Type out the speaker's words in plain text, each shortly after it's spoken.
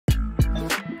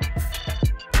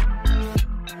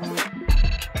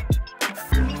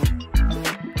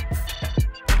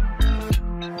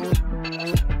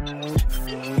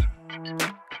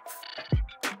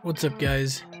What's up,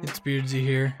 guys? It's Beardsy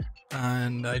here,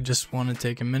 and I just want to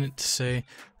take a minute to say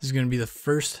this is going to be the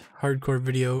first hardcore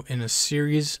video in a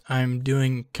series. I'm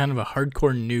doing kind of a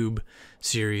hardcore noob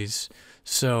series,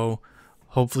 so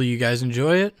hopefully you guys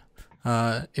enjoy it.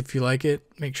 If you like it,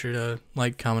 make sure to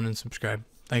like, comment, and subscribe.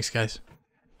 Thanks, guys.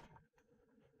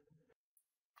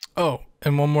 Oh,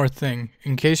 and one more thing.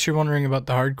 In case you're wondering about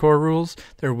the hardcore rules,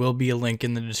 there will be a link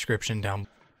in the description down below.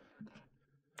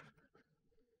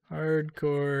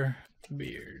 Hardcore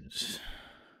beards.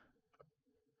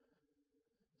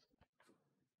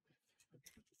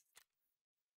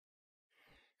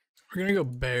 We're gonna go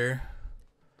bear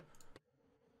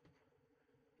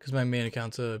because my main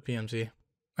account's a PMC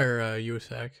or a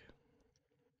USAC,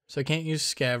 so I can't use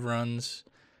scav runs.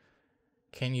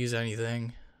 Can't use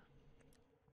anything.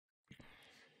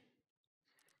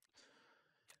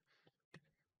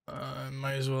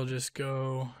 Might as well just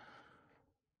go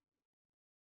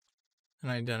and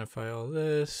identify all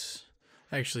this.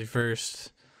 Actually,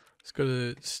 first, let's go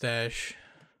to the stash.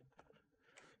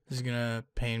 This is gonna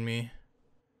pain me.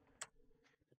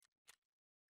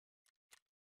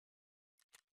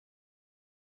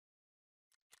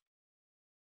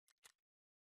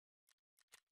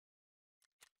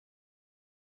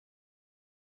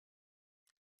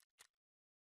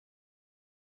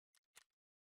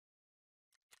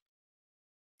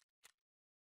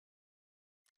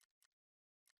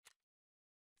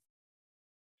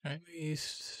 At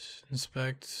least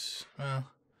inspect. Well,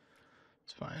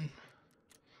 it's fine.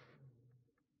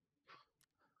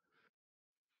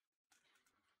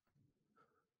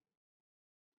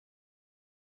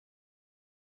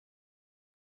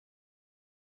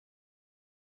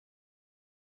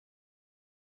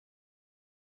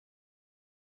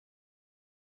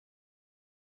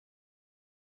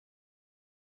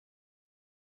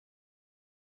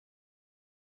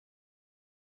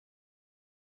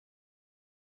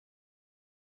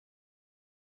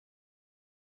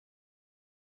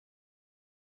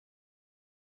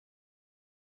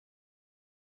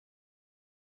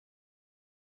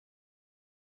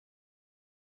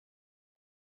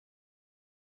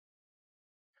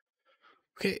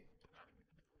 Okay.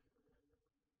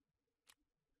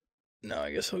 Now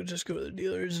I guess I'll just go to the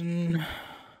dealers and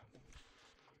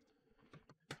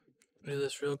do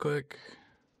this real quick.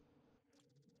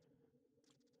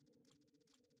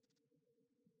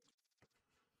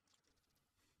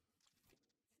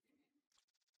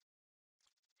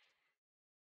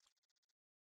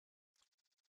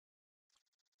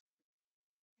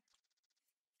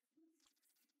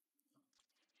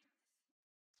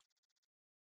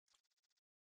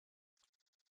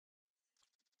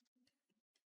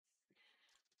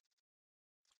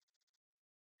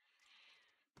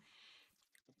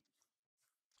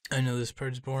 I know this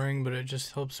part's boring, but it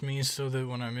just helps me so that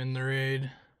when I'm in the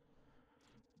raid,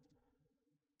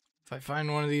 if I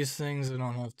find one of these things, I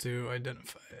don't have to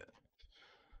identify it.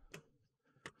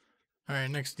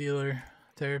 Alright, next dealer,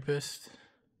 therapist.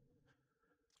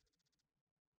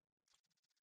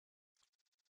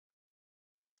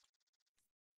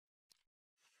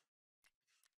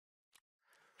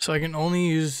 So I can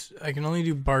only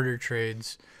do barter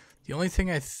trades. The only thing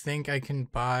I think I can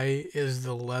buy is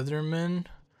the Leatherman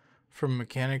from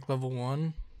mechanic level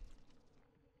 1.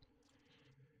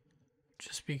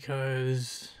 Just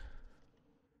because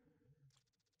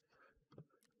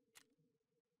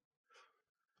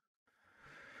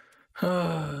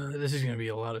this is gonna be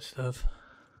a lot of stuff.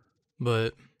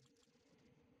 But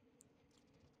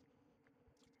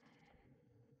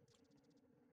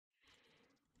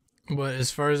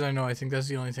as far as I know, I think that's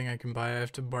the only thing I can buy. I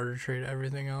have to barter trade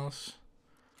everything else.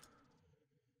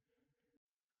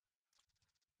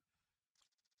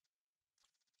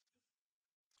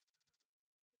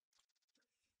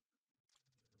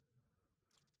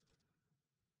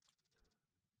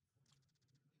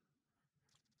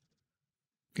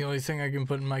 The only thing I can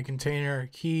put in my container are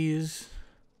keys.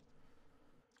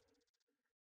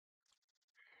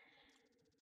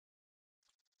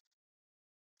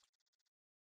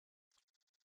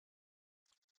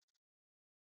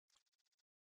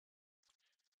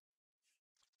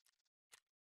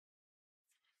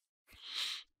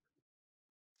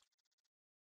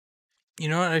 You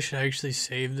know what? I should actually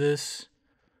save this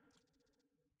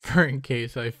for in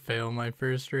case I fail my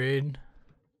first raid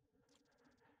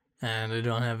and I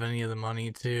don't have any of the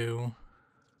money to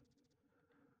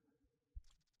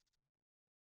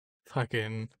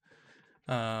fucking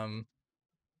like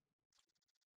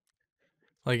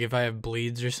if I have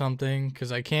bleeds or something,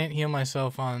 because I can't heal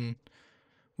myself on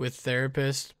with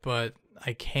therapist, but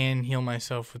I can heal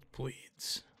myself with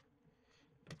bleeds.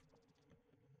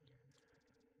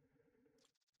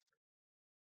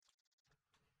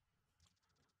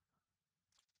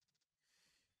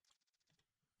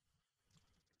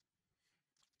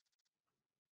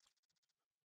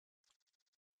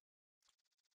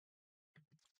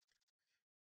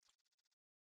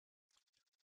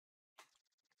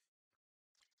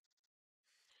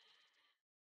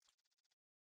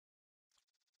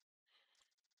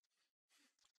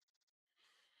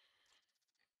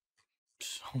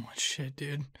 much shit,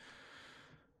 dude.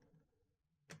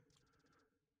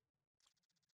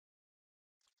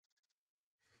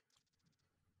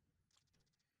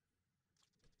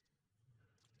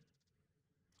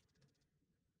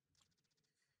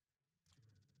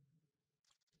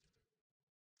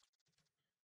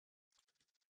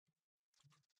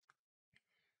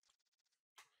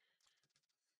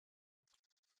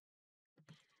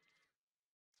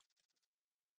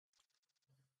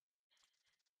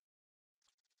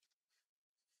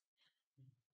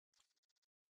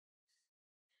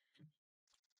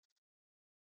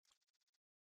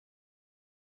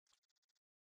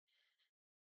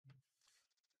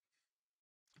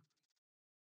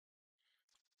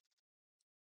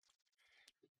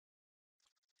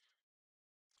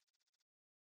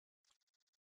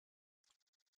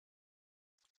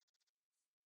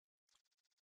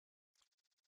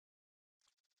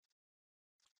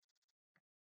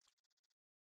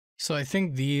 So I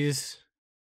think these...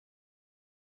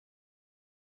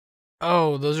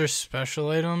 Oh, those are special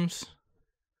items?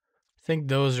 I think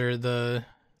those are the,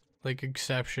 like,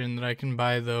 exception that I can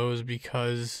buy those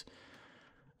because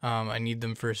I need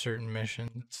them for certain missions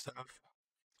and stuff.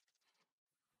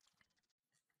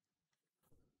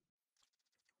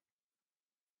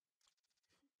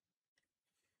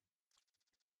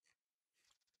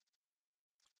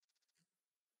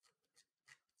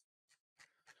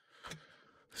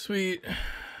 Sweet.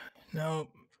 Nope.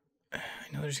 I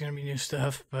know there's gonna be new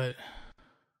stuff, but...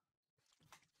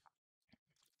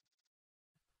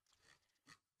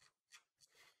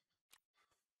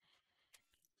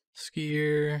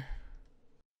 Skier.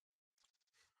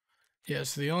 Yeah,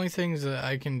 so the only things that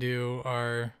I can do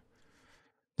are,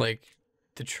 like,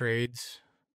 the trades.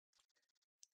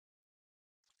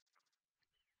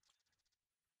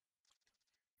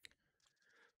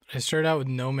 I start out with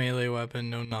no melee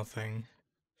weapon, no nothing.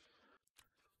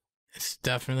 It's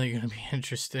definitely gonna be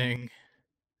interesting.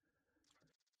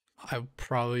 I'll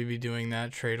probably be doing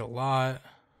that trade a lot.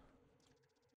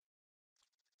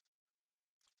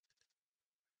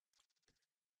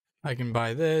 I can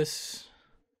buy this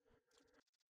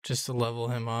just to level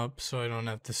him up so I don't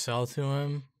have to sell to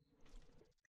him.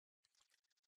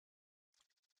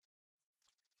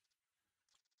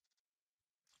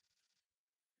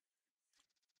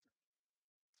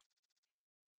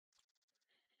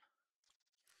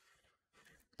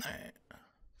 Alright.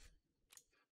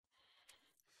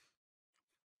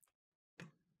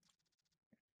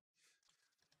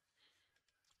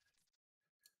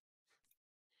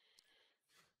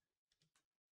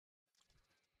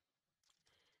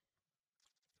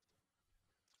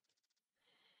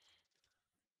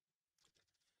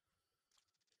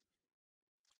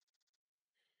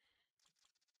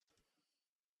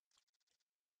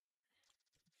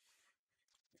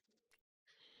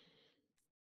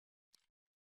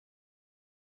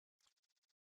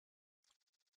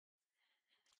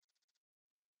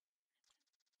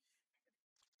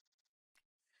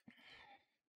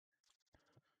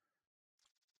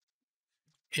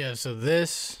 Yeah, so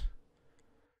this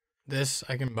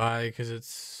I can buy because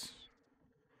it's...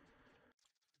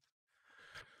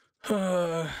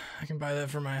 I can buy that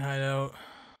for my hideout.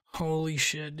 Holy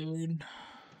shit, dude.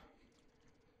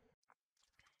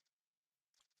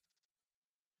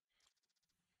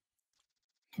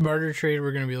 Barter trade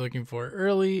we're going to be looking for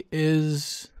early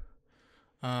is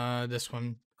this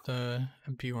one, the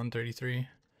MP133.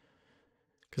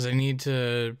 Because I need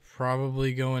to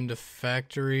probably go into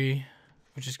factory,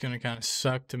 which is going to kind of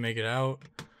suck to make it out.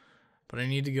 But I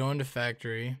need to go into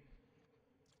factory.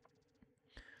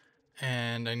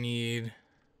 And I need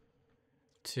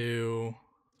to...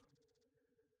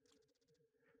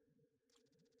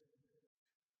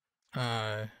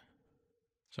 sorry,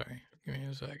 give me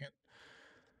a second.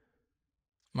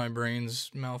 My brain's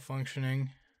malfunctioning.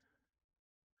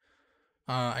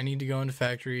 I need to go into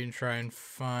factory and try and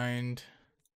find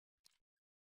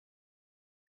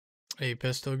a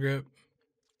pistol grip.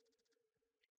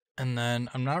 And then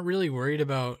I'm not really worried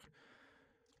about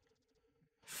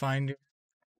finding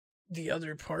the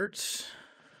other parts.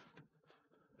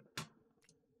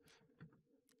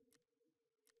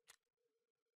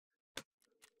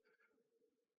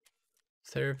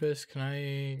 Therapist, can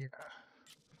I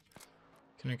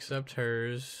can accept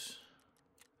hers.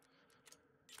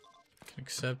 Can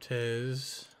accept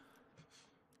his.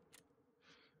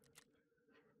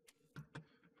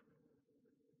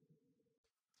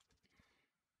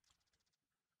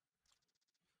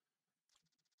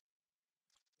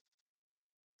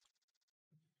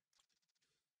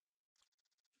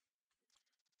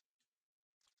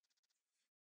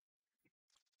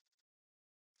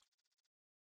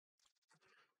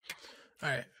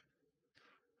 Alright.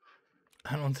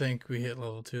 I don't think we hit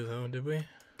level 2 though, did we?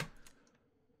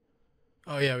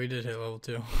 Oh yeah, we did hit level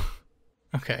 2.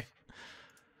 Okay.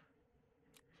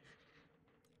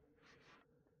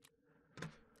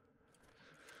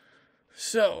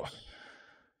 So,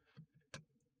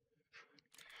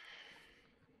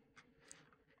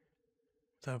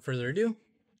 without further ado,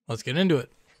 let's get into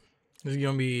it. This is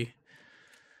gonna be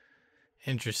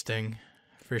interesting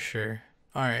for sure.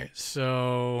 Alright,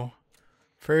 so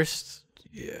first,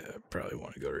 yeah, probably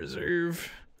want to go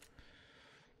reserve.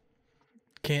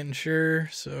 Can't ensure,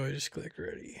 so I just click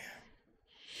ready.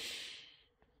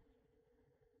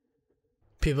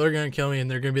 People are gonna kill me and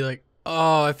they're gonna be like,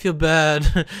 oh, I feel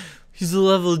bad. He's a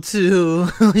level 2.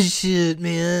 Oh shit,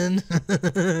 man.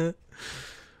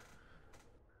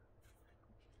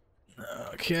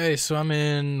 Okay, so I'm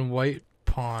in White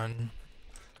Pawn.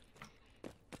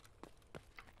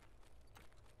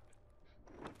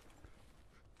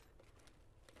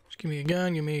 Just give me a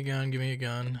gun, give me a gun, give me a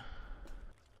gun.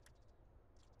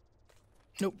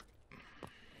 Nope.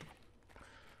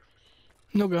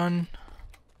 No gun.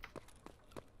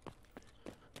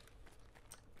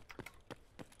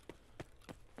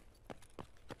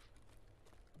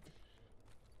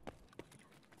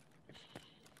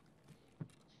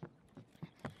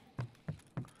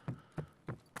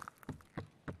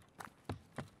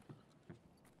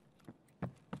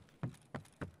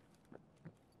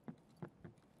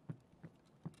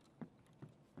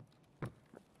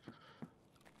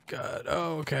 God,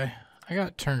 oh, okay. I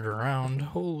got turned around.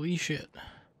 Holy shit.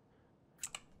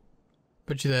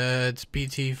 Bet you that's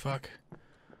BT, fuck.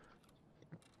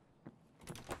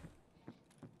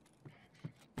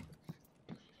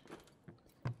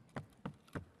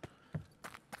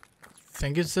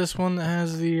 Think it's this one that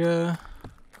has the,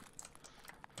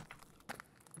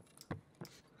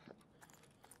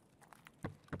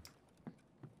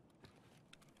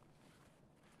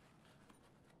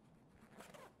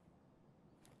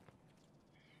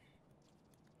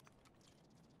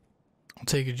 I'll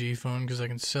take a G phone because I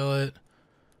can sell it.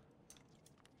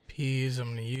 P's I'm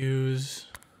gonna use.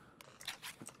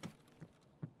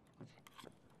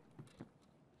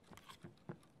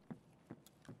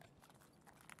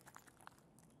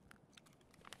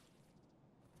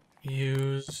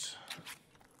 Use.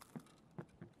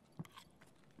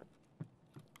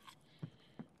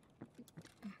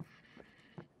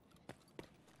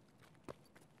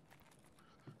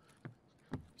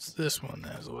 It's this one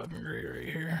that has a weapon crate right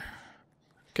here.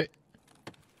 Okay.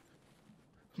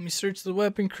 Let me search the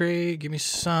weapon crate. Give me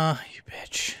some, you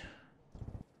bitch.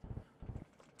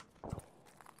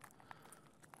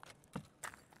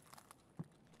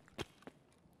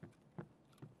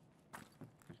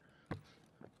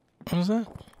 What was that?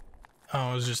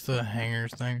 Oh, it was just the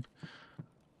hangers thing.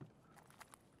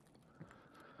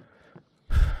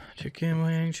 Chicken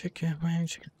wing, chicken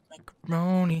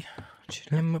macaroni.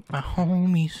 Chillin' with my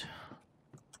homies.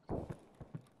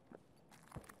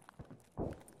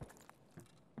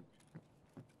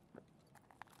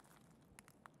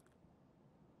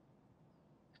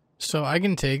 So I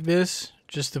can take this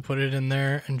just to put it in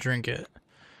there and drink it.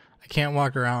 I can't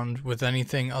walk around with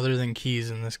anything other than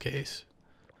keys in this case.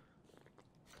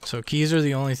 So keys are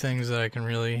the only things that I can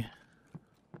really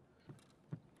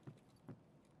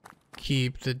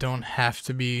keep that don't have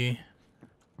to be,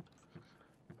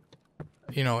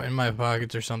 you know, in my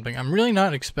pockets or something. I'm really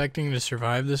not expecting to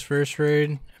survive this first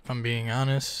raid, if I'm being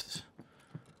honest.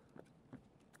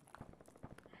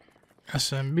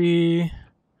 SMB.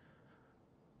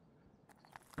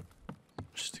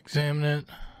 Just examine it.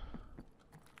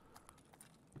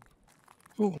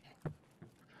 Ooh.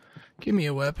 Give me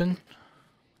a weapon.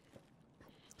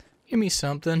 Give me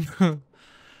something.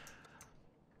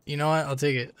 You know what? I'll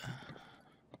take it.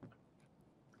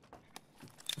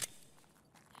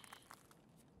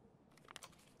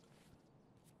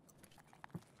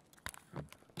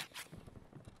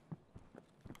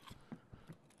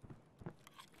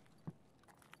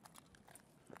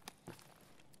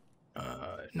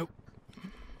 Nope.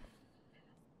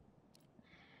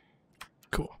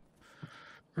 Cool.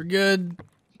 We're good.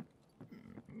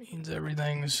 Means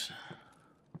everything's...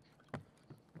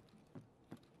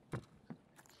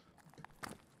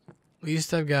 At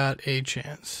least I've got a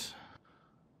chance.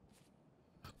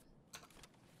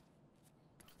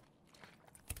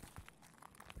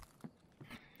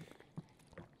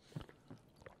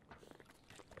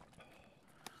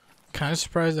 Kind of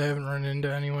surprised I haven't run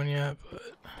into anyone yet, but...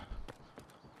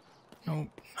 Nope,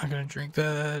 not gonna drink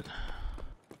that.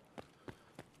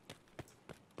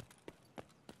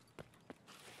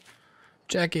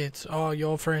 Jackets, oh,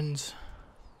 your friends.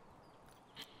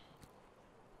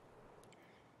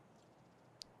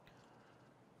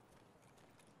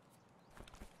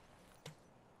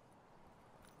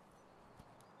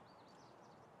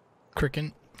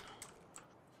 Cricken.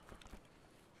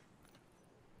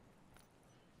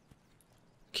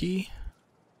 Key.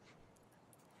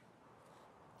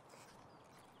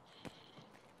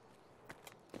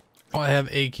 Oh, I have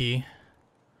a key.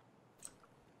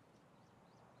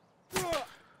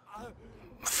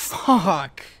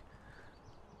 Fuck.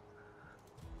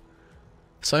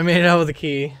 So I made it out with a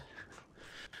key.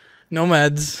 No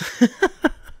meds.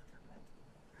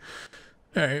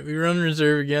 Alright, we run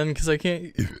reserve again because I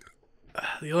can't.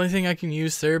 The only thing I can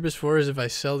use therapist for is if I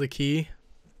sell the key.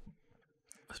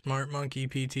 Smart Monkey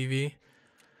PTV.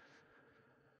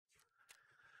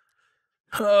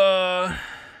 I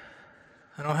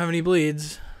don't have any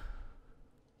bleeds.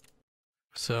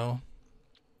 So,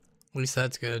 at least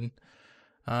that's good.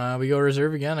 We go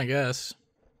reserve again, I guess.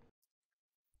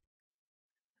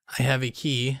 I have a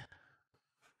key,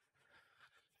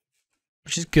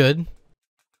 which is good.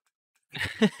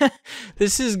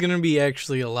 This is gonna be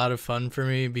actually a lot of fun for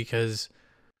me because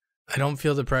I don't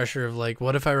feel the pressure of like,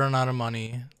 what if I run out of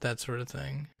money? That sort of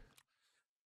thing.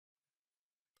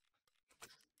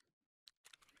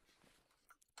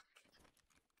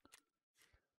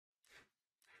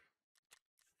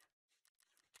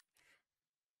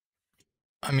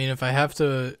 I mean, if I have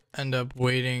to end up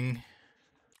waiting,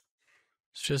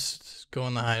 let's just go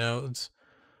in the hideouts.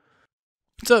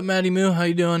 What's up, Maddie Moo? How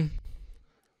you doing?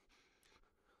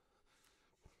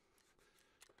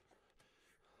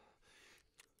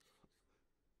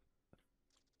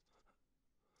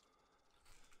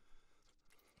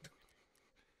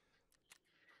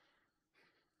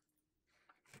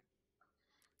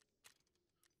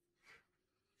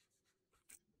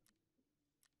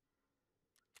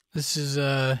 This is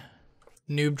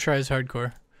Noob Tries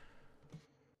Hardcore.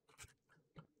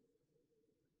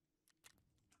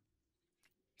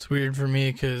 It's weird for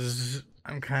me because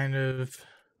I'm kind of...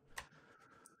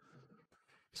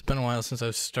 It's been a while since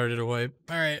I've started a wipe.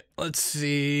 Alright, let's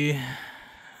see.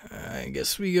 I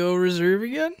guess we go reserve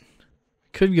again?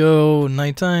 Could go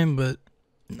nighttime, but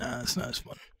nah, it's not as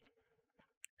fun.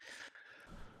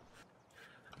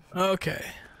 Okay.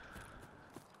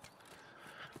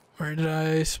 Where did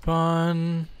I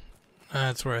spawn?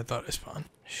 That's where I thought I spawned.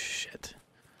 Shit.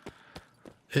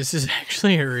 This is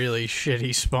actually a really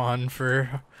shitty spawn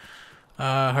for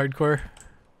hardcore.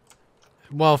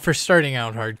 Well, for starting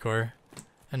out hardcore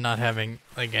and not having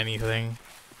like anything.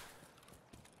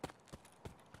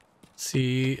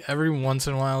 See, every once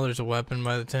in a while there's a weapon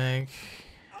by the tank.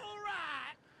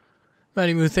 Alright.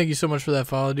 Matty Moo, thank you so much for that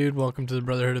follow, dude. Welcome to the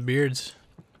Brotherhood of Beards.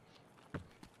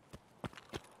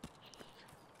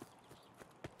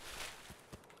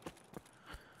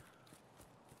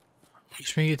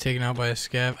 Makes me get taken out by a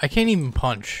scav. I can't even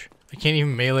punch. I can't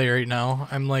even melee right now.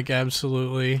 I'm like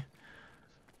absolutely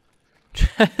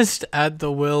just at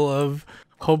the will of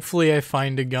hopefully I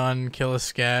find a gun, kill a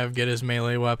scav, get his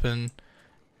melee weapon.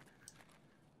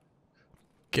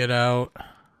 Get out.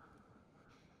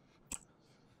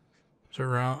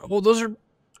 Around. Well, those are...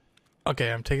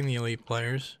 Okay, I'm taking the elite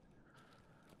players.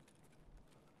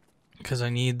 Because I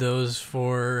need those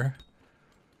for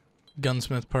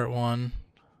Gunsmith Part 1.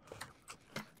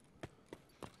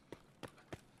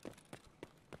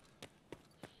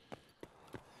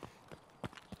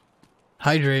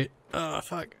 Hydrate. Oh,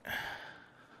 fuck.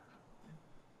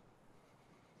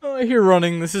 Oh, I hear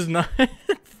running. This is not...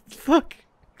 Fuck.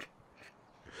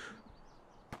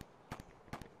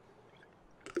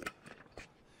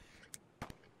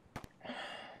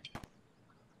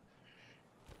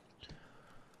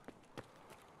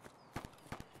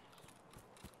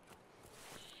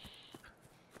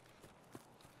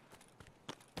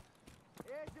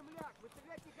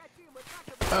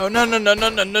 Oh, no, no, no, no,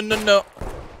 no, no, no, no.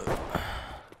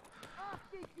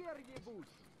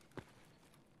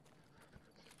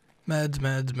 Meds,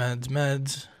 meds, meds,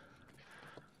 meds.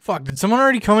 Fuck, did someone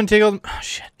already come and take all them? Oh,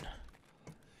 shit.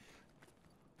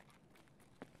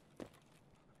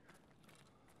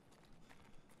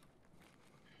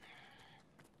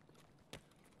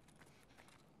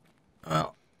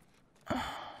 Well.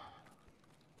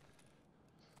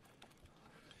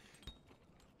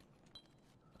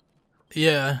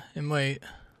 Yeah, it might.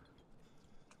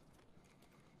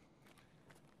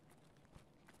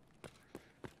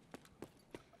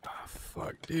 Oh,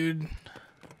 fuck, dude.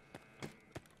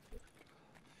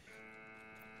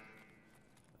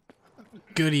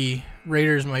 Goody.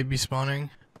 Raiders might be spawning.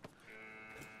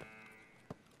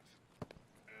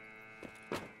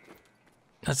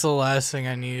 That's the last thing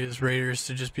I need is Raiders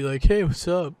to just be like, hey, what's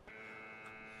up?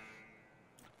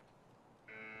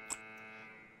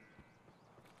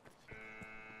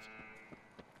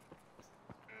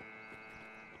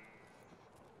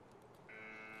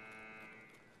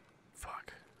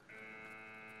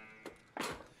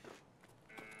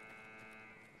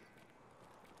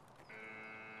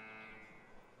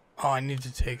 Oh, I need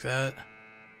to take that.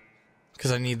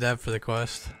 Because I need that for the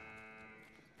quest.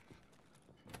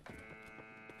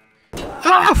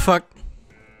 Ah, fuck!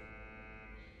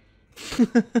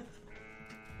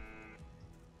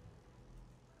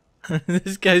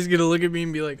 This guy's gonna look at me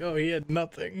and be like, oh, he had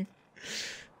nothing.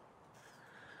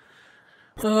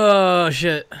 Oh,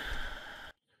 shit.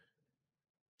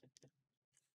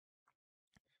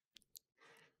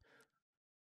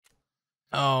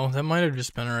 Oh, that might have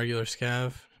just been a regular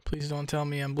scav. Please don't tell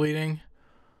me I'm bleeding.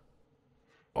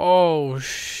 Oh,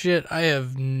 shit. I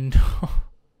have no...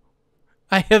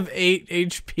 I have 8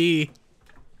 HP.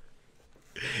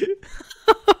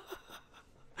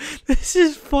 This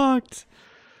is fucked.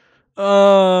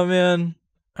 Oh, man.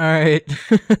 Alright.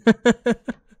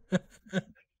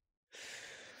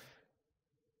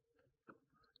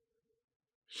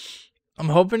 I'm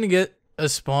hoping to get a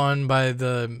spawn by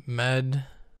the med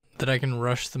that I can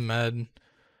rush the med.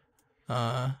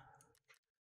 I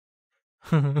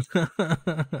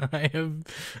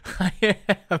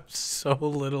have so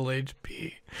little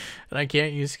HP, and I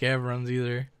can't use scav runs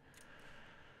either.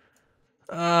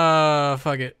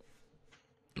 Fuck it.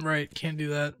 Right, can't do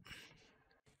that.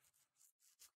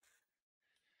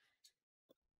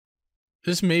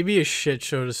 This may be a shit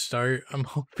show to start. I'm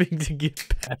hoping to get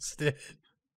past it.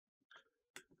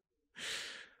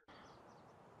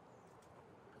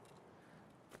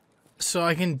 So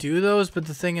I can do those, but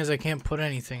the thing is I can't put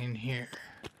anything in here.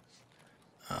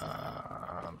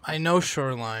 I know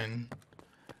Shoreline.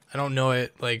 I don't know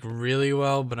it like really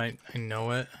well, but I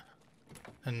know it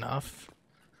enough.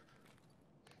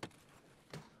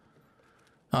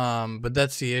 But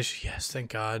that's the issue. Yes,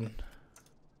 thank God.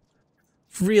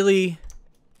 Really?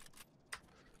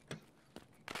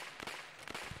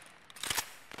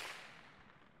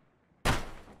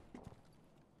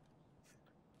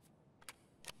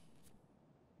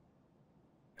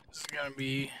 This is gonna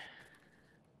be...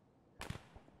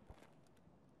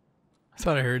 I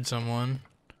thought I heard someone.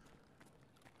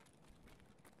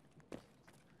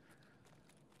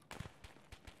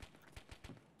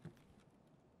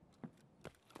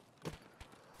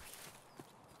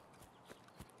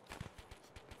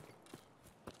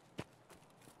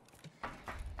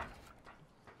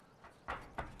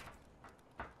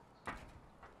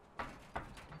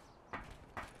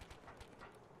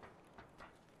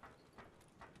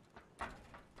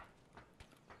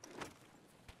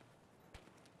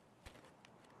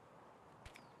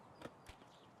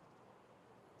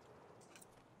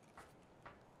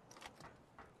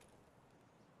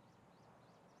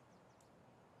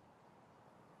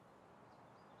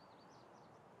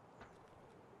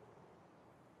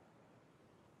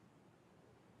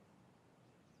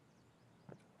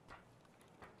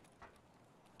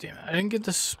 Damn it, I didn't get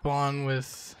to spawn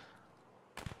with...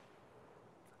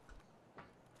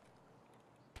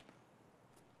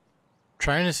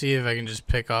 Trying to see if I can just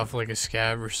pick off like a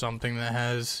scav or something that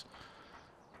has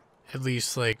at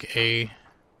least like a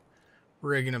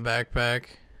rig and a backpack.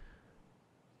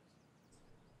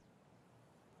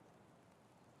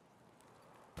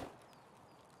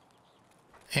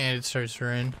 And it starts to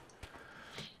rain.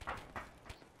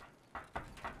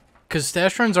 Because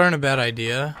stash runs aren't a bad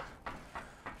idea.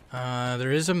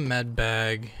 There is a med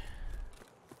bag.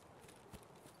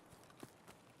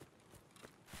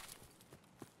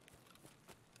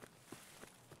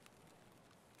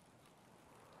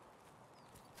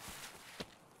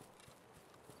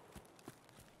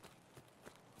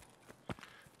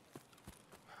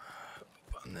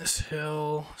 On this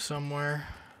hill somewhere.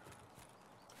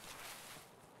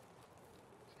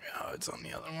 Oh, it's on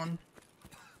the other one.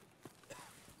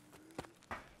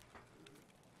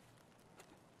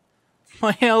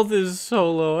 My health is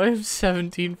so low. I have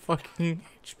 17 fucking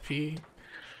HP.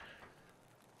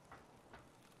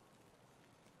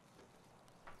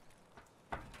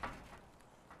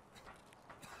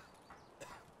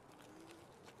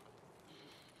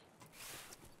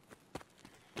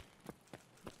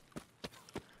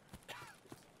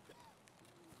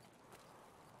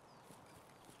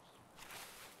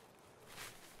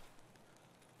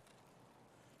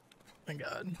 My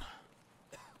God.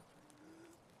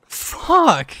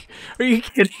 Fuck! Are you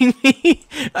kidding me?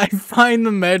 I find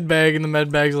the med bag and the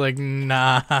med bag's like,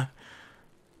 nah.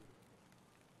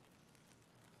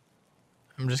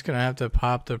 I'm just gonna have to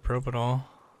pop the propanol.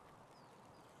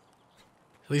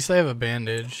 At least I have a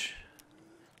bandage.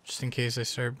 Just in case I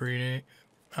start bleeding.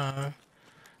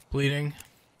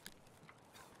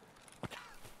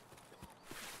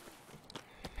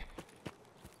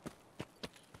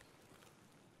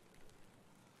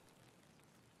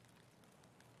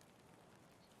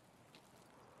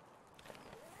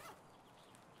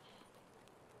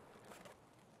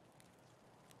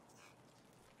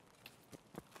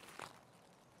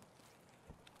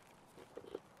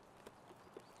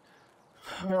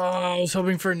 Oh, I was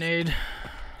hoping for a nade.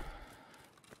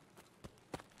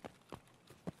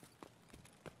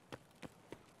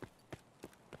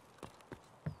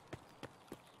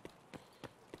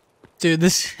 Dude,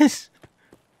 this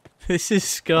is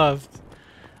scuffed.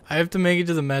 I have to make it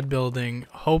to the med building.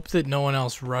 Hope that no one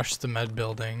else rushed the med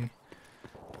building.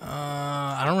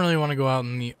 I don't really want to go out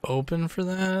in the open for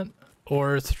that.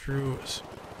 Or through...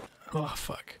 Oh,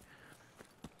 fuck.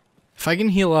 If I can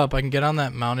heal up, I can get on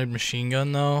that mounted machine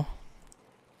gun, though.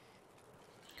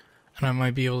 And I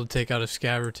might be able to take out a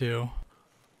scav or two.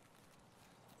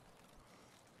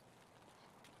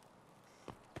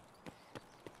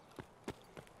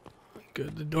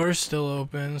 Good, the door's still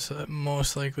open, so that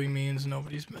most likely means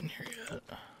nobody's been here yet.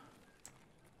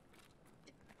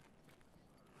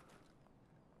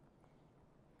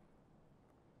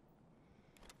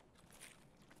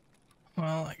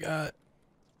 Well, I got...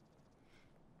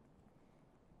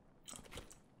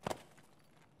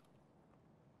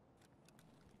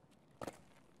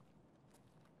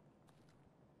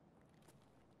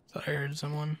 Thought I heard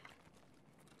someone.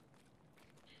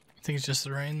 I think it's just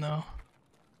the rain, though.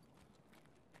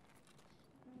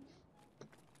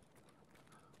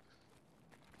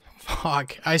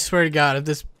 Fuck. I swear to God, if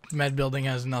this med building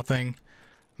has nothing,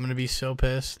 I'm gonna be so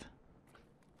pissed.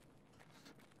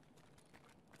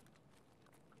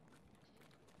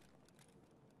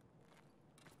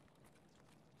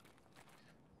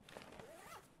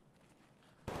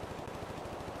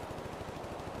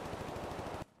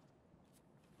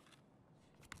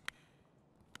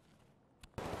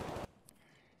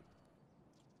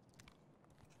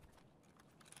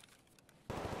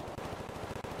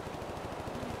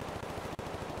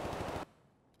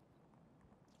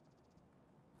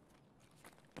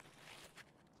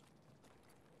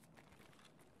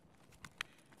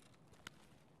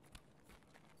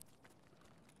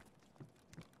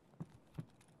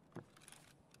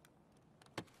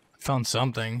 Found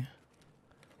something.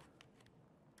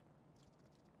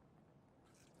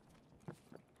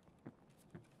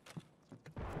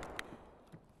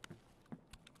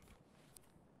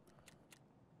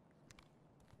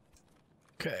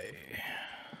 Okay.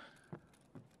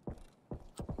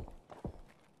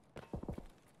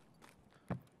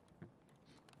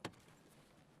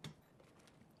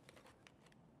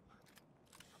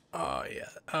 Oh, yeah.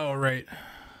 Oh, right.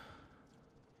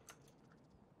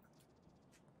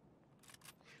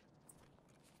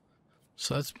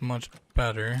 So that's much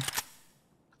better.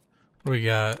 What do we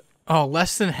got? Oh,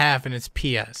 less than half and it's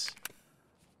PS.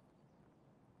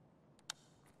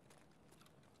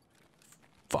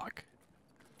 Fuck.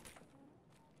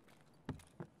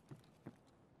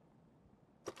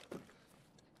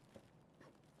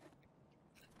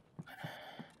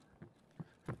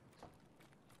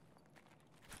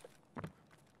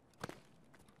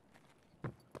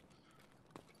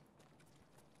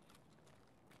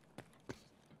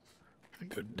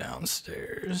 Go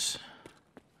downstairs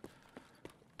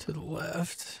to the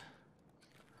left.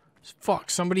 Fuck,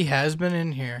 somebody has been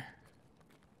in here.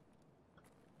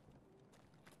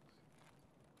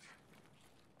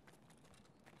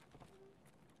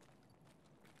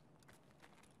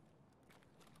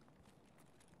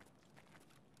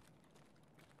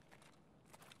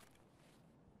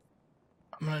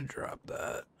 I'm gonna drop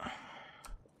that.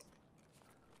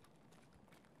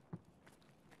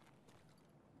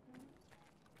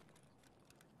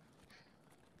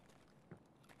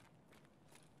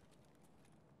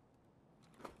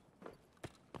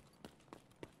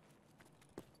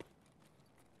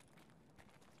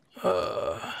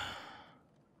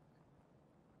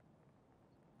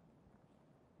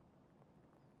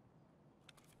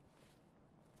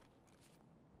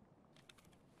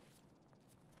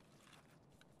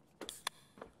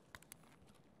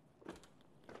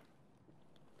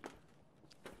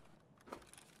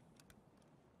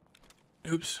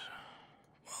 Oops.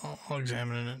 Well, I'll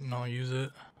examine it and I'll use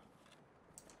it.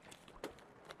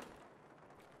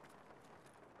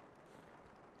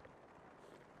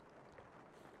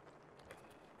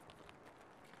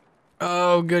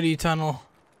 Oh, goody tunnel.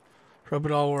 Hope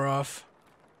it all wore off.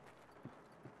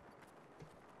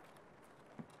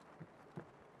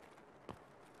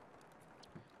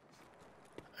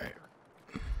 Alright.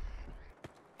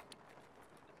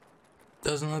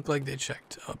 Doesn't look like they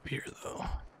checked up here, though.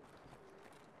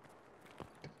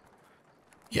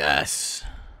 Yes.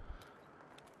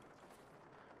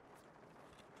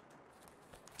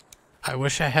 I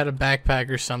wish I had a backpack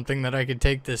or something that I could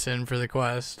take this in for the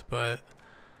quest, but...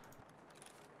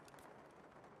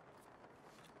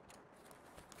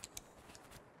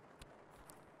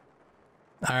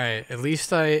 Alright, at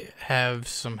least I have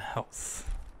some health.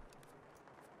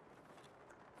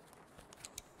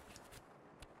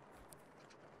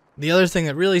 The other thing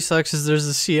that really sucks is there's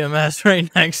a CMS right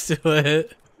next to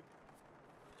it.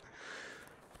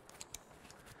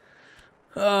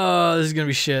 Oh, this is gonna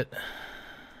be shit.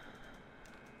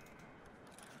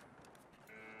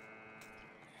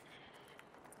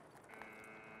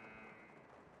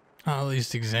 I'll at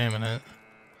least examine it.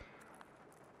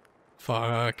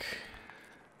 Fuck.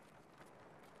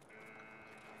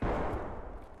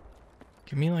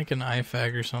 Give me like an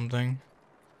IFAK or something.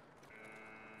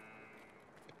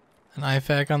 An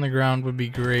IFAK on the ground would be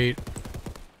great.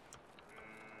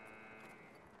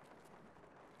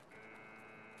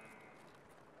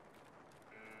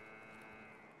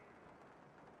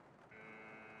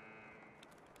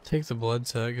 Take the blood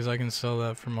set because I can sell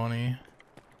that for money.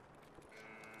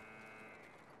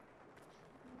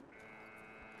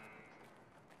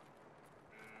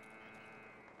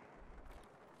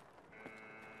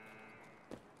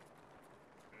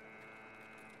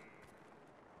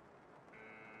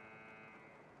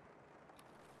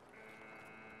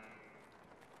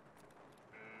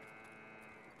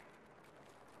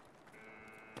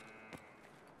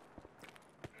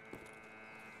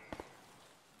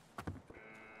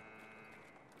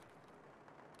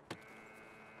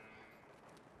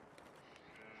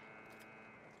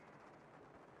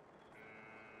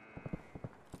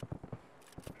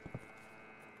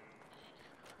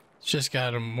 Just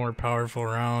got a more powerful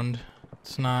round.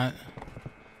 It's not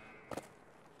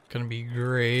gonna be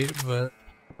great, but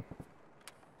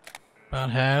about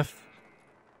half.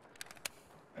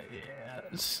 Yeah,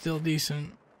 it's still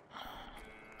decent.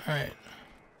 Alright.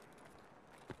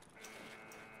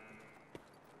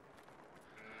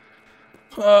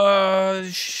 Oh,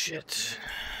 shit.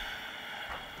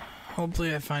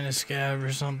 Hopefully I find a scab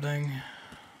or something.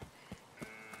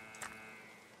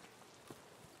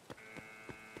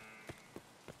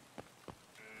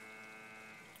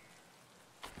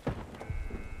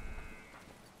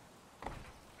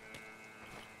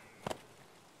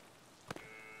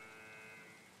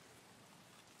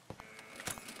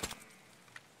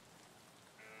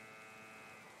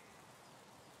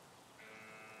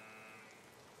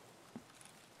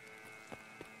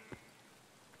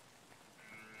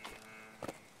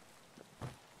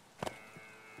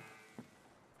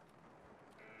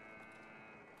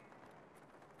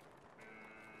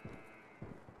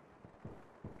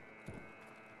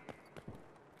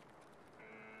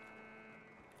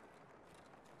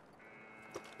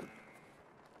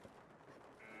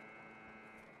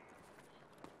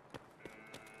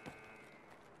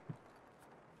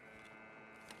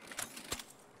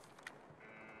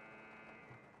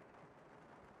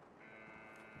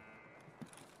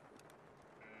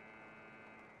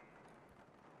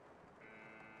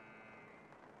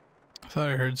 I thought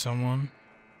I heard someone.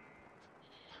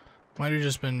 Might have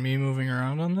just been me moving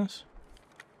around on this.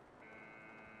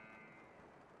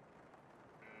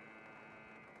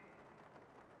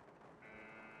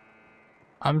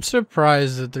 I'm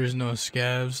surprised that there's no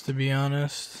scabs, to be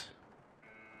honest.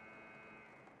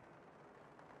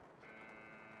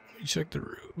 Let me check the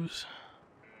roofs.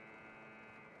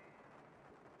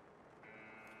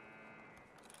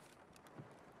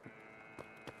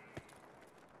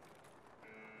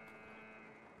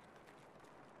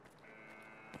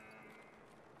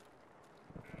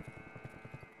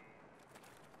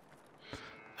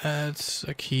 That's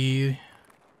a key.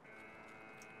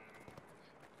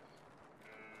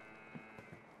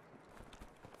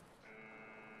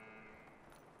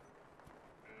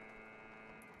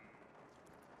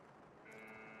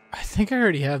 I think I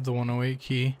already have the 108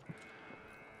 key.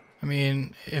 I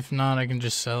mean, if not, I can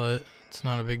just sell it. It's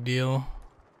not a big deal.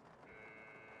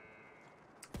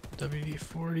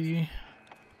 WD-40.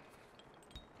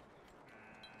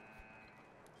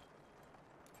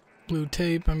 Blue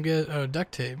tape, oh,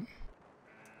 duct tape.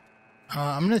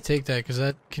 I'm gonna take that because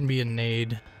that can be a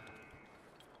nade.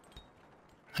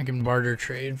 I can barter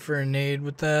trade for a nade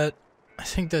with that. I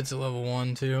think that's a level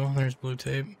 1 too. There's blue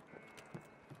tape.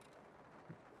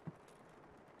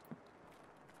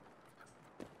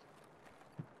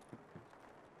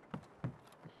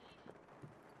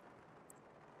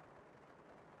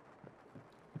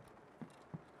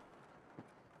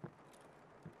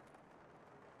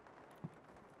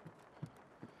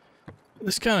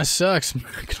 This kind of sucks. I'm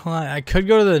not gonna lie. I could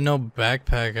go to the no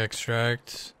backpack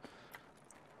extract.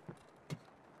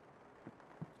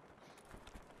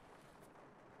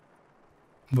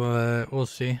 But we'll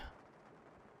see.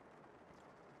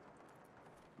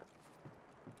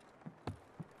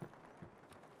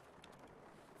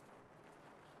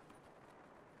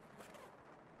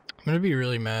 I'm gonna be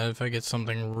really mad if I get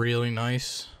something really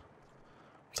nice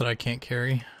that I can't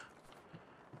carry.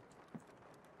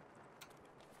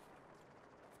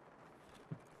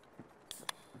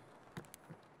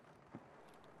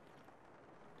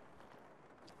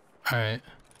 Alright.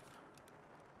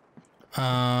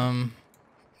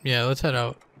 Yeah, let's head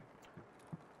out.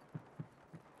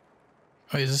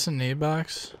 Wait, is this a nade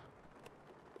box?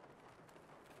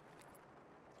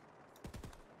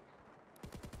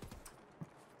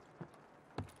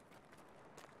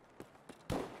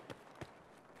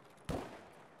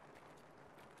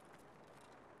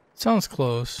 Sounds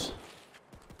close.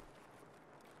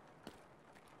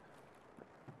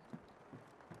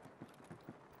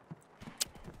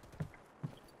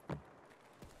 Oh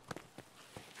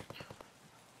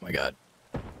my god.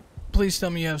 Please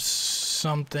tell me you have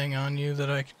something on you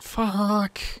that I can...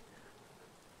 Fuck!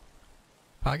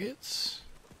 Pockets?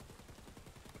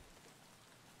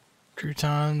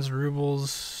 Croutons,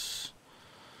 rubles.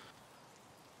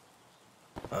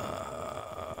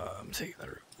 I'm taking the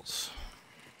rubles.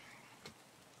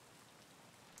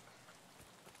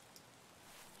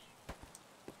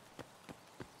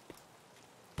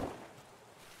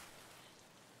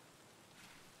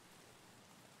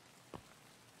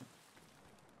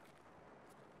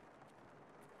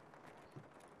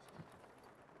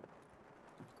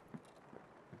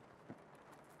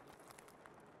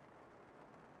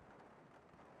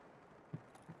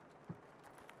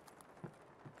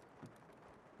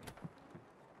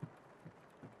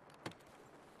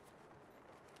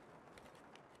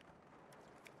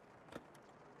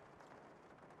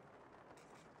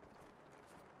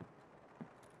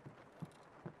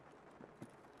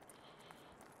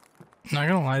 Not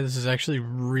gonna lie, this is actually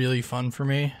really fun for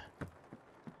me.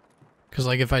 Cause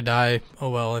like if I die, oh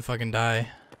well, I fucking die.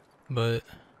 But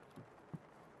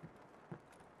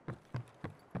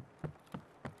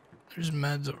there's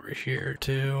meds over here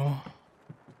too.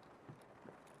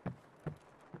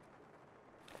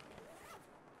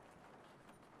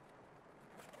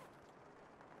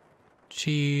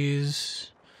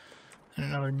 Cheese. And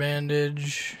another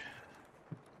bandage.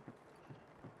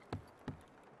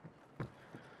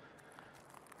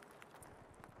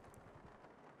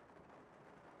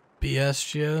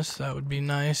 BS that would be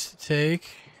nice to take.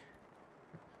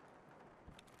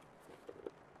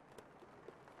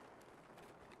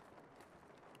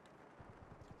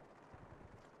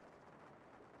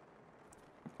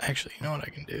 Actually, you know what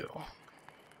I can do?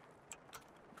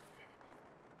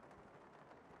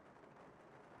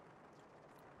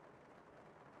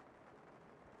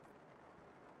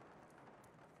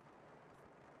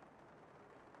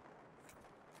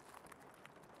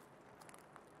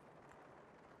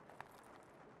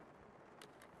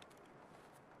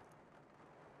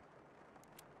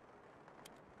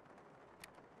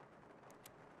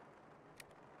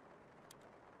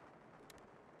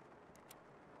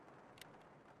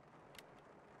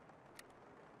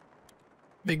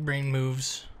 Big brain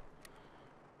moves.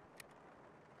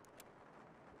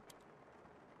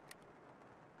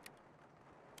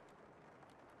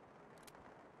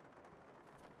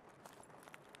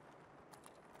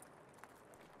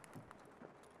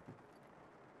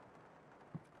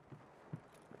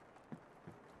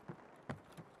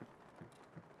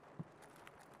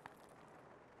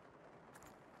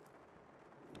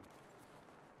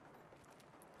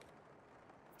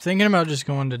 Thinking about just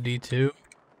going to D2.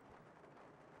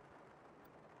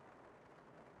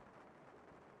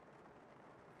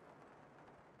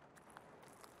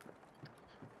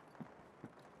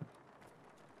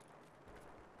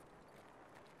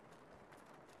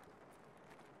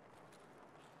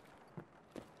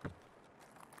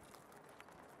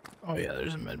 Oh yeah,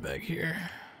 there's a med bag here.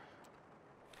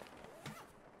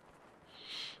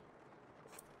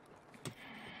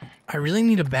 I really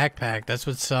need a backpack. That's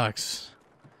what sucks.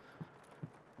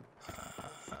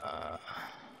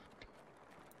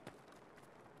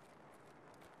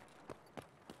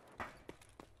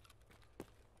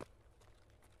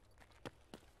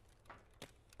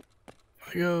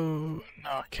 I go... No,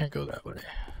 I can't go that way.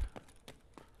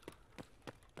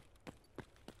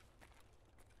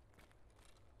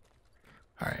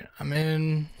 Alright, I'm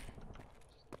in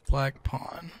Black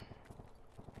Pawn.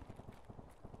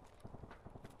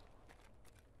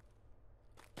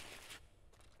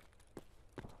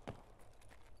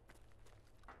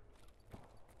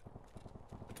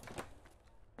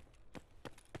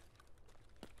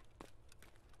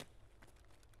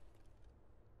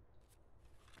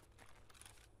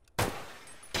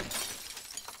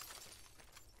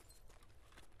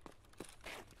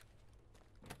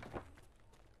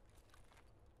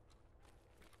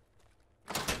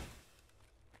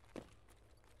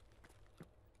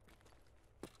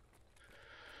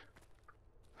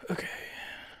 Okay.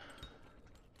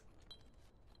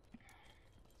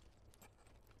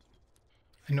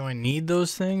 I know I need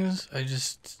those things. I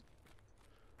just...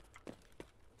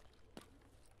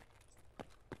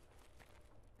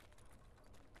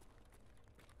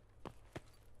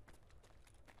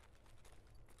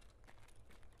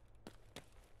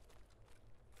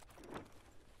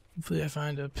 Hopefully I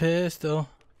find a pistol.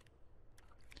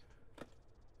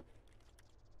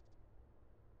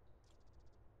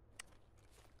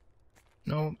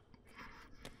 Nope.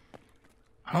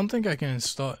 I don't think I can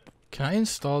install. Can I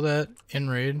install that in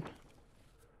raid?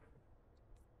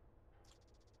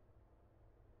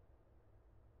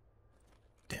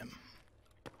 Damn.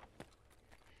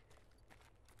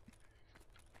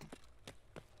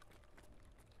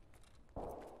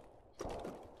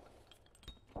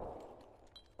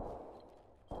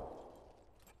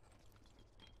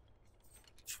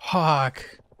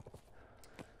 Fuck.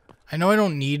 I know I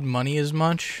don't need money as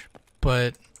much,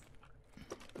 but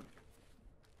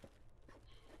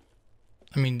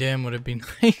I mean, damn, would it be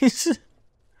nice? Is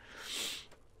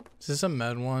this a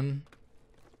med one?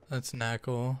 That's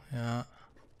Knackle, yeah.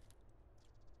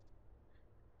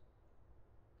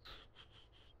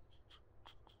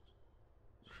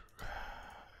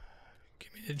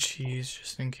 Give me the cheese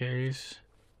just in case.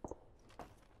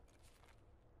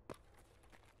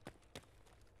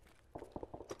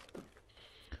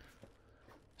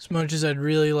 As much as I'd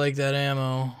really like that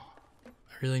ammo,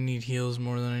 I really need heals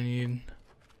more than I need.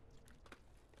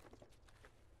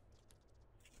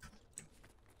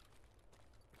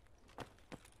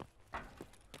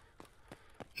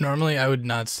 Normally I would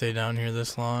not stay down here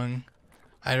this long.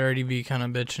 I'd already be kind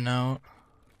of bitching out.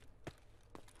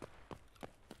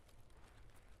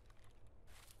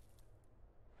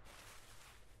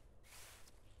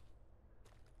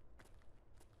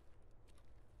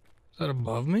 Is that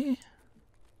above me?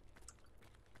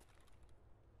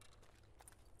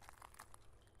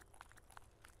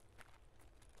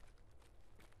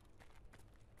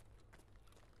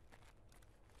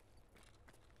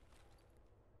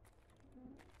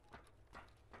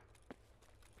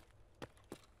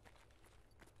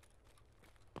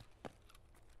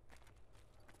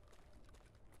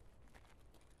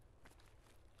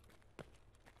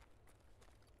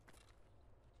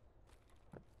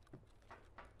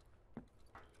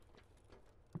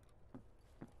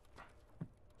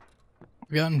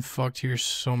 I've gotten fucked here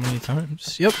so many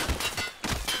times. Yep.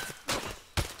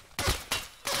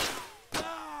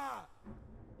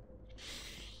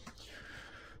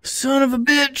 Son of a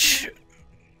bitch.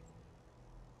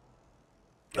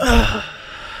 Oh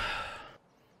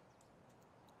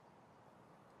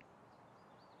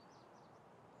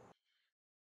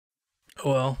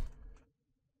well.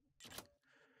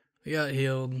 We got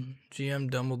healed. GM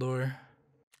Dumbledore.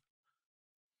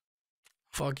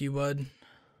 Fuck you, bud.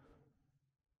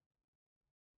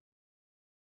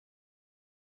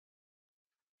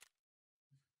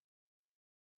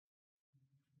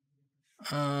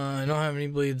 I don't have any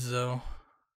bleeds though.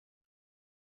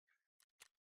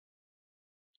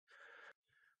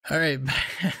 Alright,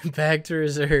 back to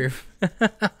reserve.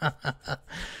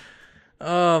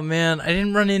 Oh man, I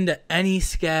didn't run into any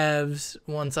scavs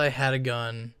once I had a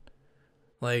gun.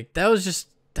 Like, that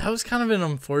was kind of an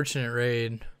unfortunate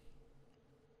raid.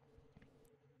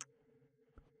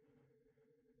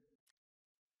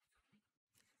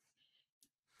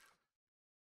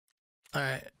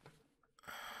 Alright.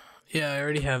 Yeah, I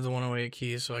already have the 108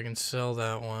 key, so I can sell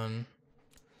that one.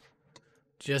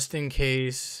 Just in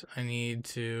case I need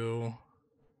to...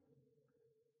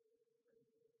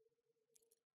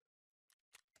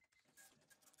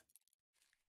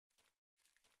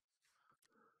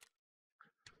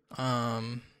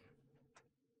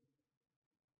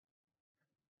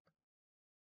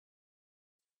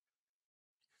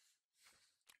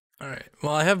 Alright,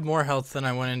 well I have more health than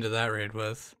I went into that raid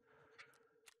with.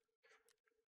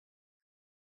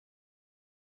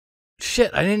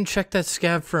 Shit, I didn't check that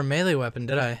scav for a melee weapon,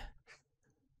 did I?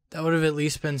 That would have at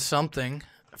least been something.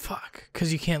 Fuck,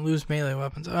 because you can't lose melee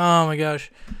weapons. Oh my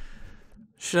gosh.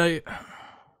 Should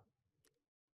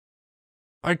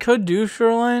I could do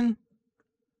Shoreline.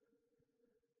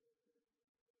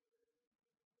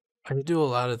 I could do a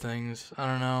lot of things. I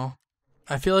don't know.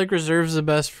 I feel like reserve's the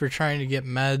best for trying to get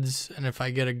meds, and if I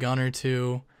get a gun or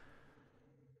two,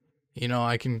 you know,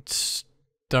 I can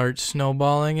start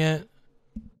snowballing it.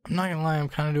 I'm not gonna lie, I'm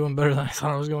kind of doing better than I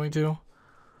thought I was going to.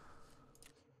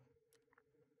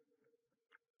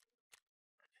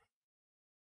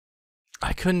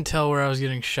 I couldn't tell where I was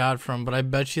getting shot from, but I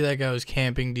bet you that guy was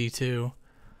camping D2.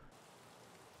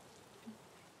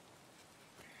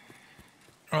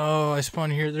 Oh, I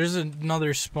spawned here. There's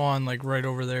another spawn, like, right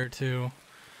over there, too.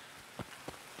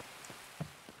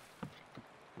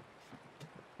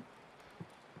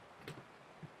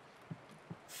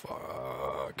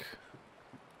 Fuck.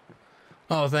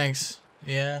 Oh, thanks.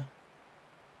 Yeah.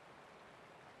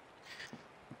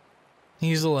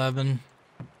 He's 11.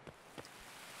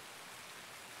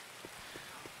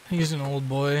 He's an old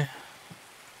boy.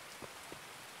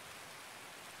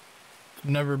 I've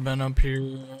never been up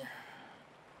here.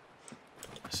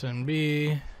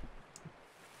 SNB.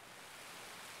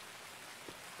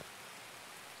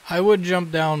 I would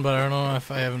jump down, but I don't know if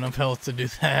I have enough health to do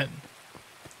that.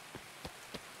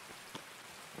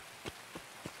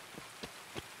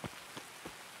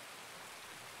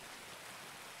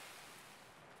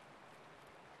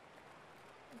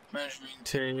 Measuring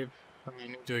tape. I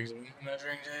need to examine the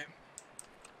measuring tape.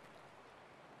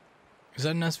 Is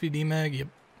that an SVD mag? Yep.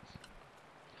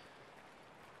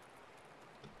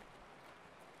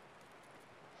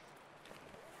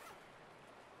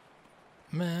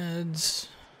 Meds.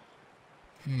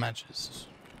 Matches.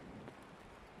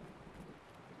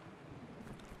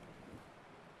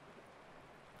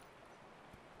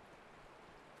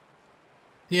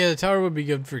 Yeah, the tower would be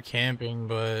good for camping,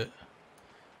 but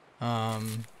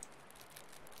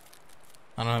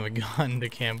I don't have a gun to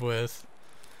camp with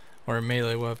or a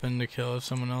melee weapon to kill if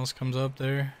someone else comes up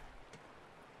there.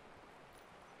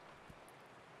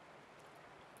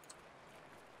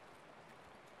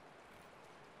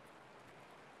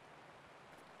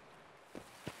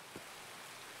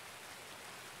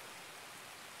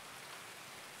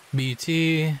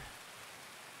 BT.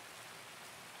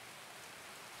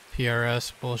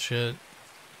 PRS bullshit.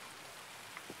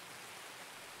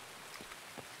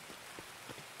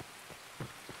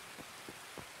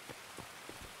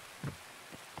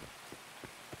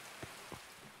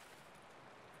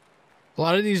 A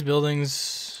lot of these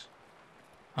buildings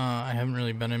I haven't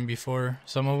really been in before.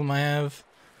 Some of them I have,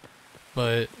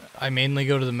 but I mainly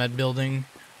go to the med building.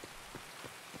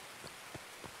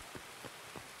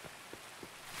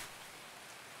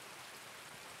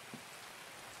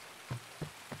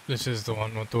 This is the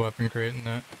one with the weapon crate in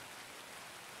it.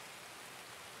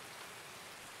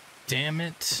 Damn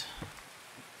it.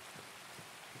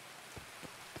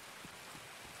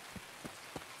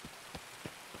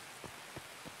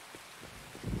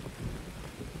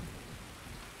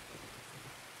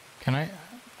 Can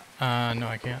I? No,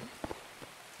 I can't.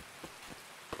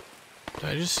 Did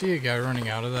I just see a guy running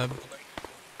out of that building?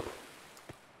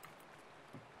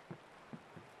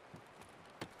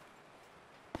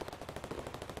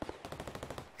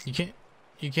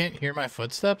 You can't hear my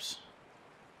footsteps?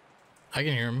 I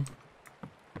can hear them.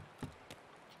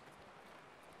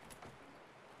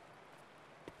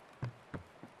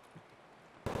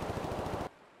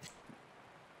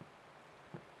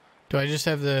 Do I just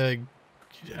have the...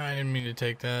 I didn't mean to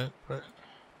take that, but...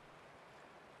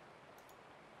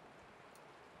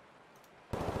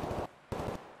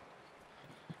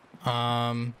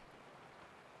 I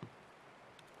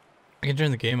can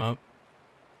turn the game up.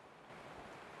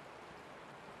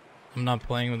 I'm not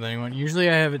playing with anyone. Usually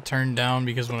I have it turned down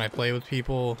because when I play with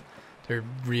people, they're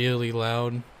really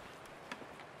loud.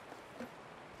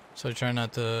 So I try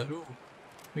not to... Ooh,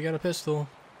 we got a pistol.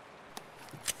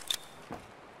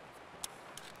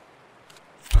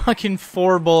 Fucking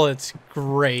 4 bullets.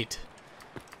 Great.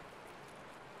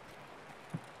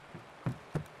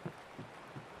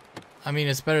 I mean,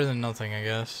 it's better than nothing, I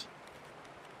guess.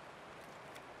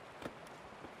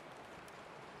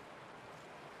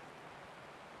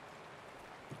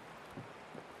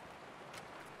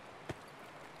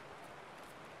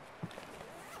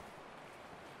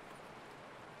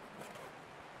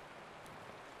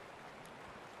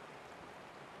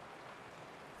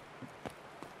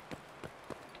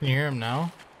 Can you hear him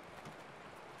now?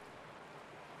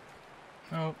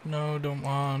 Oh, no, don't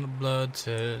want a blood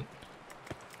set.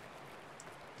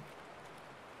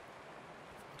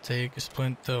 Take a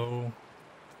splint, though.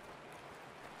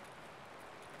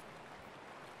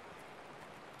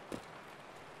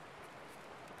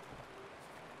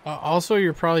 Also,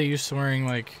 you're probably used to wearing,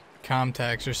 like,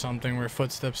 contacts or something where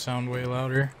footsteps sound way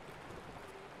louder.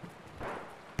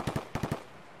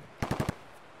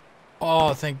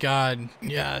 Oh, thank God.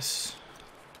 Yes.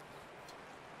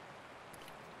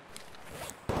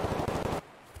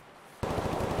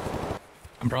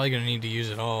 I'm probably gonna need to use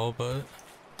it all, but...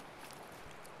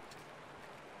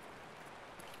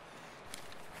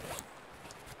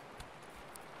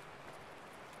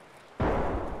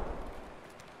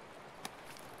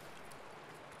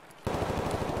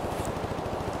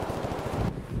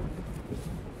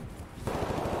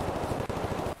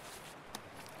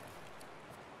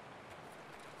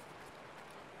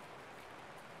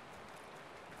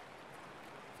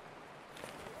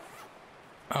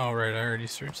 Oh, right, I already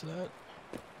searched that.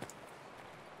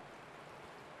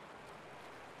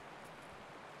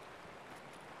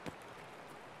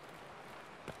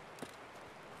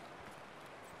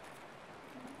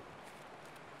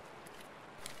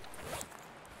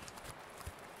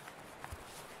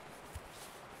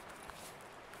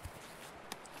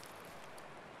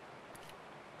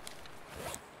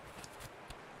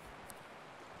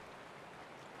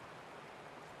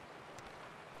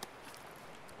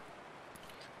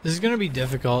 This is gonna be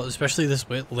difficult, especially this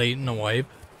late in the wipe.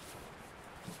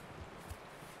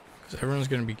 Because everyone's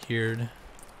gonna be geared.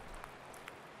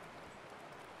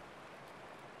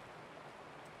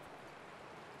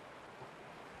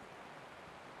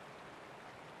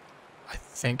 I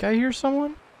think I hear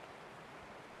someone.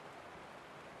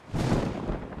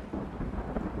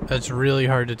 That's really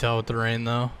hard to tell with the rain,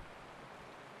 though.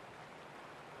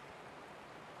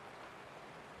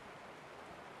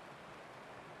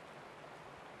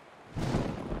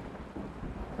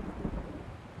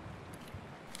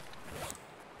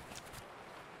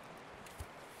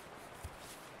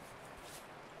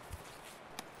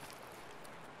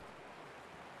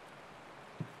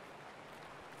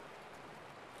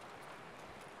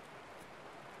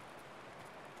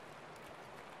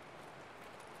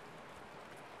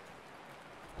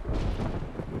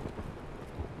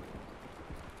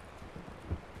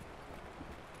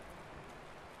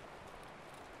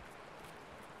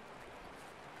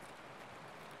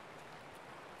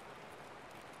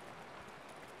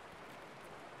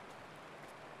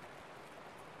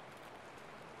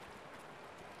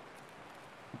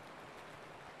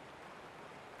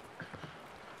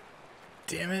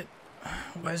 Damn it.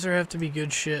 Why does there have to be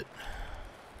good shit?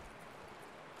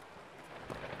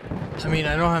 I mean,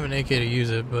 I don't have an AK to use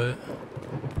it, but...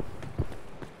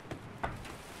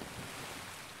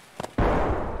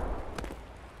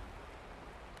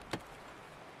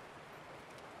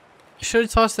 You should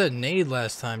have tossed that nade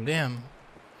last time, damn.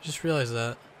 I just realized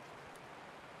that.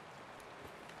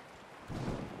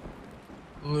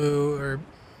 Blue or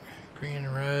green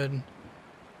and red.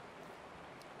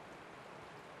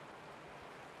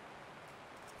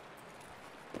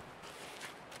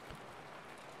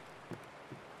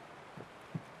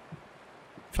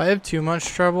 If I have too much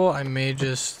trouble, I may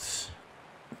just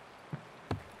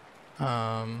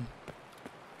might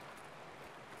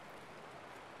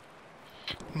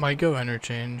go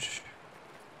interchange.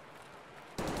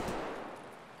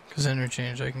 Cause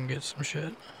interchange I can get some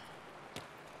shit.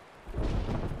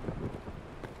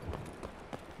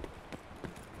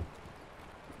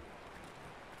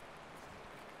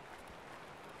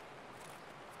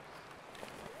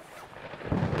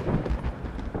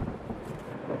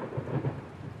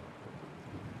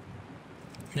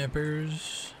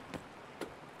 Nippers.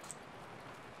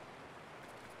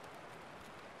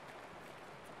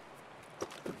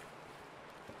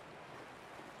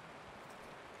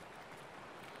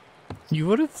 You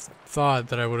would have thought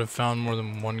that I would have found more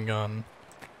than one gun.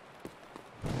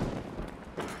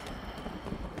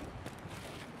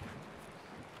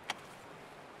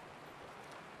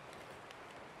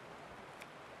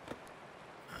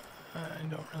 I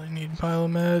don't really need pile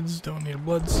of meds, don't need a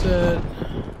blood set.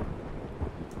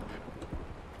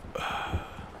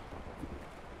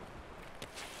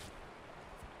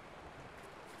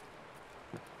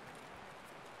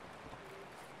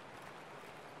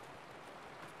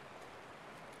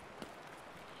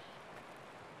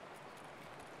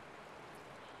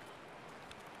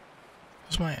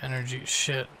 What's my energy?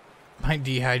 Shit. My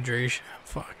dehydration.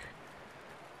 Fuck.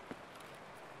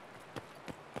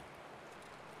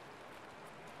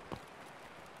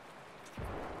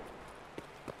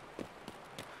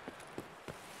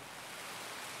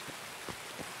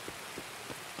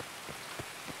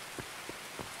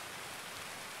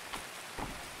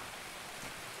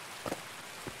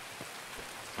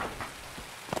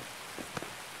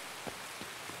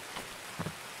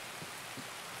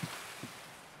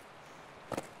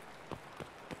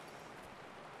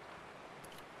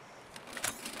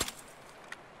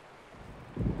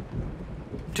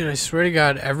 Dude, I swear to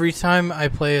God, every time I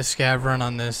play a scav run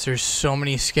on this, there's so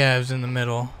many scavs in the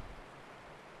middle.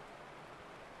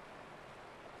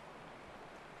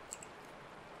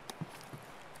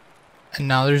 And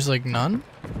now there's like none?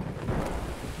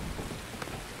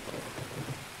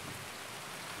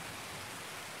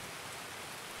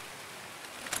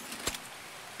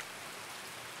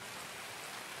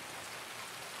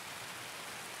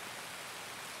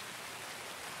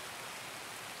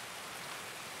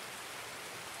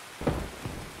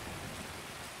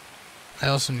 I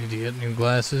also need to get new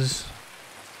glasses.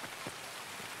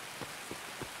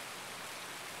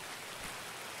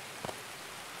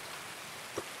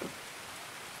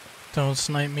 Don't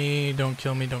snipe me, don't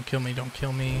kill me, don't kill me, don't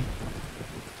kill me.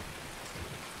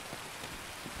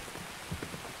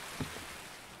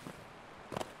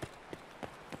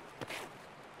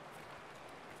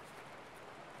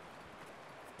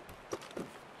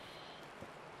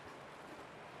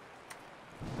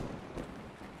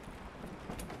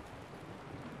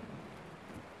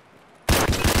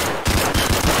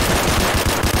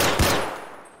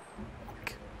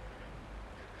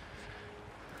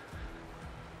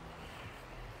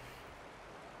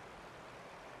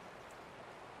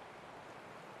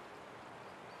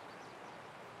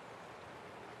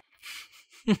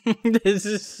 This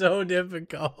is so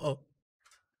difficult.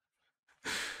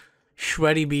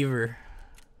 Sweaty beaver.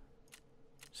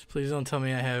 Just please don't tell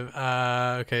me I have.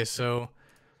 Okay, so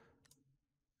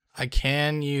I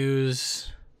can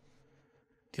use.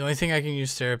 The only thing I can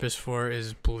use therapist for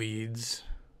is bleeds.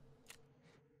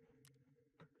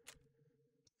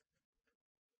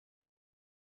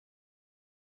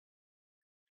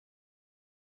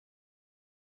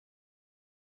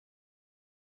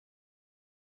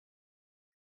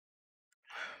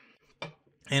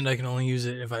 And I can only use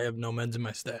it if I have no meds in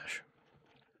my stash.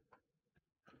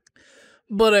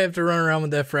 But I have to run around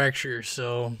with that fracture,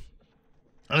 so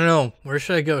I don't know. Where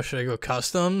should I go? Should I go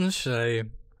customs? Should I?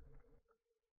 I'm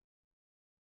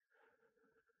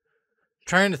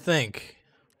trying to think.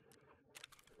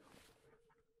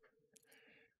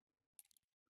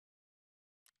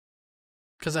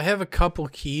 Because I have a couple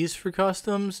keys for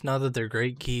customs. Not that they're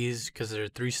great keys, because they're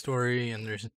 3-story and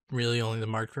there's really only the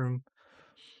marked room.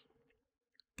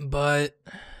 But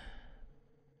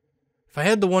if I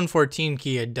had the 114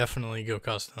 key, I'd definitely go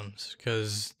customs,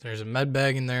 because there's a med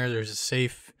bag in there, there's a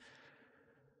safe.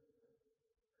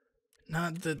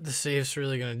 Not that the safe's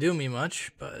really going to do me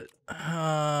much, but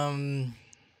I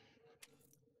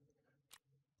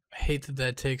hate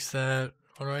that takes that.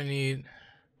 What do I need?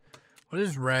 What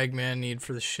does Ragman need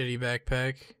for the shitty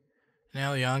backpack? An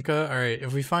Alyanka? Alright,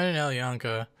 if we find an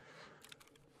Alyanka,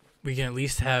 we can at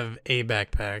least have a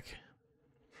backpack.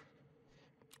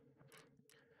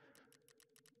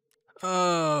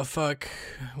 Oh, fuck.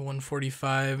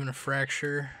 145 and a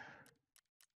fracture.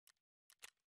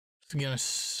 It's gonna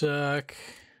suck.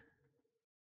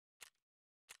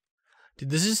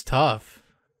 Dude, this is tough.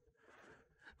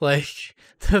 Like,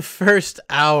 the first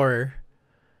hour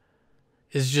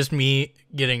is just me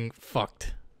getting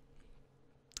fucked.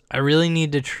 I really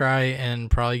need to try and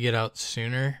probably get out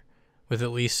sooner with at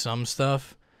least some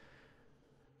stuff.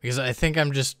 Because I think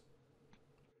I'm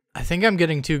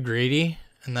getting too greedy,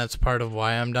 and that's part of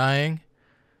why I'm dying.